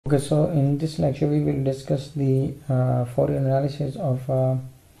Okay, so in this lecture we will discuss the Fourier analysis of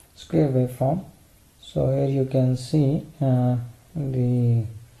square waveform. So here you can see the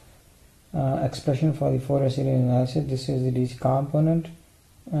expression for the Fourier series analysis. This is the DC component.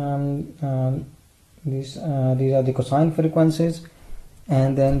 These are the cosine frequencies,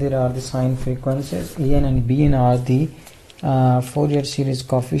 and then there are the sine frequencies. En and Bn are the Fourier series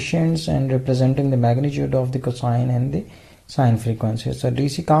coefficients and representing the magnitude of the cosine and the sine frequencies. So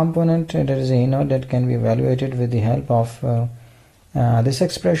DC component, there is a naught that can be evaluated with the help of this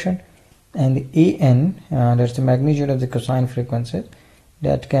expression, and the An, that's the magnitude of the cosine frequencies,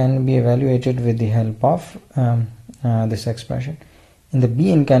 that can be evaluated with the help of this expression, and the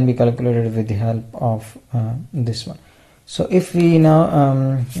Bn can be calculated with the help of this one. So if we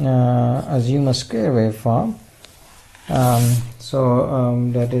now assume a square waveform,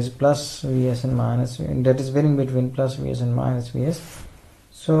 that is plus Vs and minus, that is varying between plus Vs and minus Vs.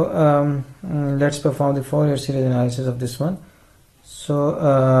 So let's perform the Fourier series analysis of this one. So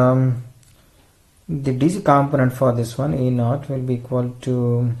the DC component for this one, A naught, will be equal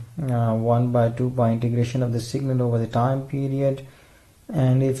to 1 by 2 pi integration of the signal over the time period,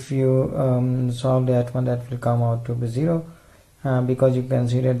 and if you solve that one, that will come out to be 0. Because you can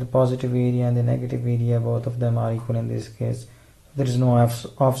see that the positive area and the negative area, both of them are equal in this case. There is no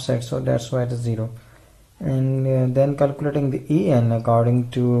offset, so that's why it is 0. And then calculating the An according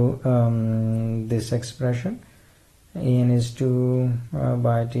to this expression, An is 2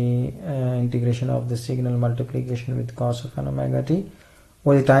 by t integration of the signal multiplication with cos of n omega t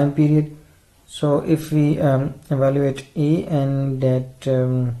over the time period. So if we evaluate An, that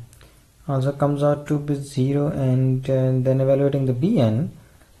also comes out to be 0, and then evaluating the Bn,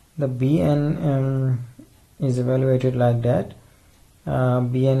 the Bn is evaluated like that.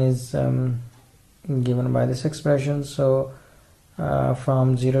 Bn is given by this expression. So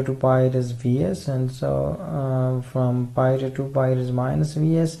from 0 to pi it is Vs, and so from pi to 2 pi it is minus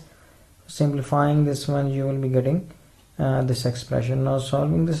Vs. Simplifying this one, you will be getting this expression. Now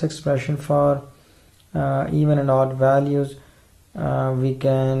solving this expression for even and odd values, we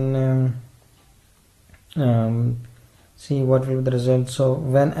can see what will be the result. So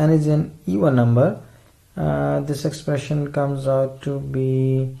when n is an even number, this expression comes out to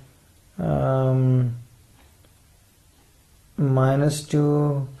be minus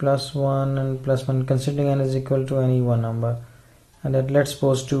 2 plus 1 and plus 1, considering n is equal to an even number, and that, let's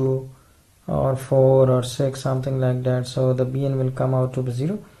suppose 2 or 4 or 6, something like that. So the Bn will come out to be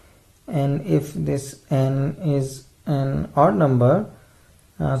 0, and if this n is an odd number,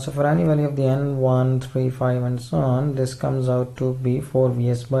 so for any value of the n, 1, 3, 5 and so on, this comes out to be 4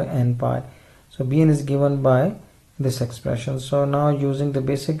 Vs by n pi. So Bn is given by this expression. So now using the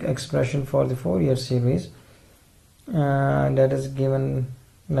basic expression for the Fourier series, that is given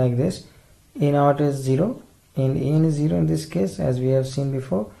like this: A naught is 0 and An is 0 in this case, as we have seen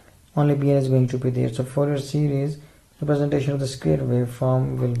before. Only Bn is going to be there. So Fourier series representation of the square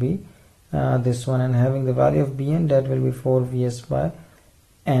waveform will be this one, and having the value of Bn, that will be 4 Vs by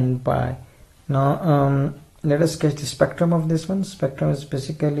n pi. Now let us sketch the spectrum of this one. Spectrum is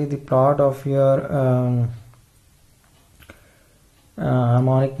basically the plot of your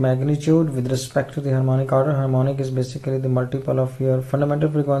harmonic magnitude with respect to the harmonic order. Harmonic is basically the multiple of your fundamental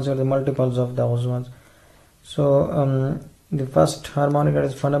frequency, or the multiples of those ones. So the first harmonic, that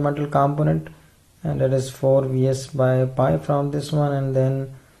is fundamental component, and that is 4 Vs by pi from this one, and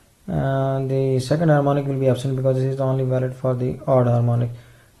then the second harmonic will be absent because this is only valid for the odd harmonic.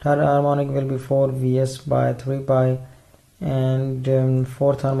 Third harmonic will be 4 Vs by 3 pi, and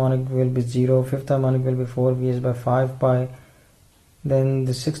fourth harmonic will be 0. Fifth harmonic will be 4 Vs by 5 pi. Then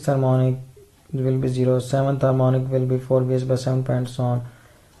the sixth harmonic will be 0. Seventh harmonic will be 4 Vs by 7 pi, and so on.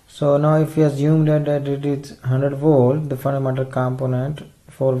 So now if we assume that it is 100 volt, the fundamental component,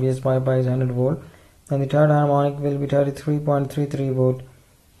 4 Vs by pi is 100 volt, then the third harmonic will be 33.33 volt,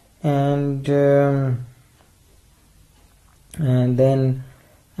 and then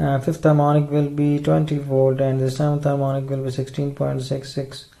fifth harmonic will be 20 volt, and the seventh harmonic will be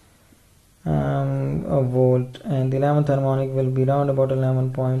 16.66 volt, and the 11th harmonic will be round about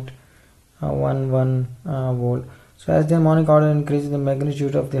 11.11 volt. So as the harmonic order increases, the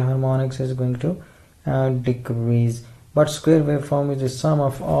magnitude of the harmonics is going to decrease. But square waveform is the sum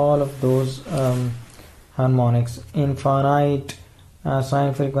of all of those harmonics. Infinite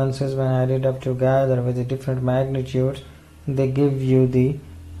sine frequencies, when added up together with the different magnitudes, they give you the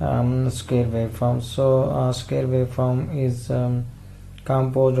square waveform. So square waveform is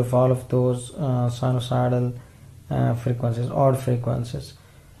composed of all of those sinusoidal frequencies, odd frequencies.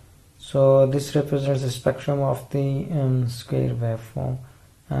 So this represents the spectrum of the square waveform.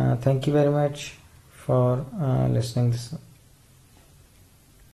 Thank you very much for listening this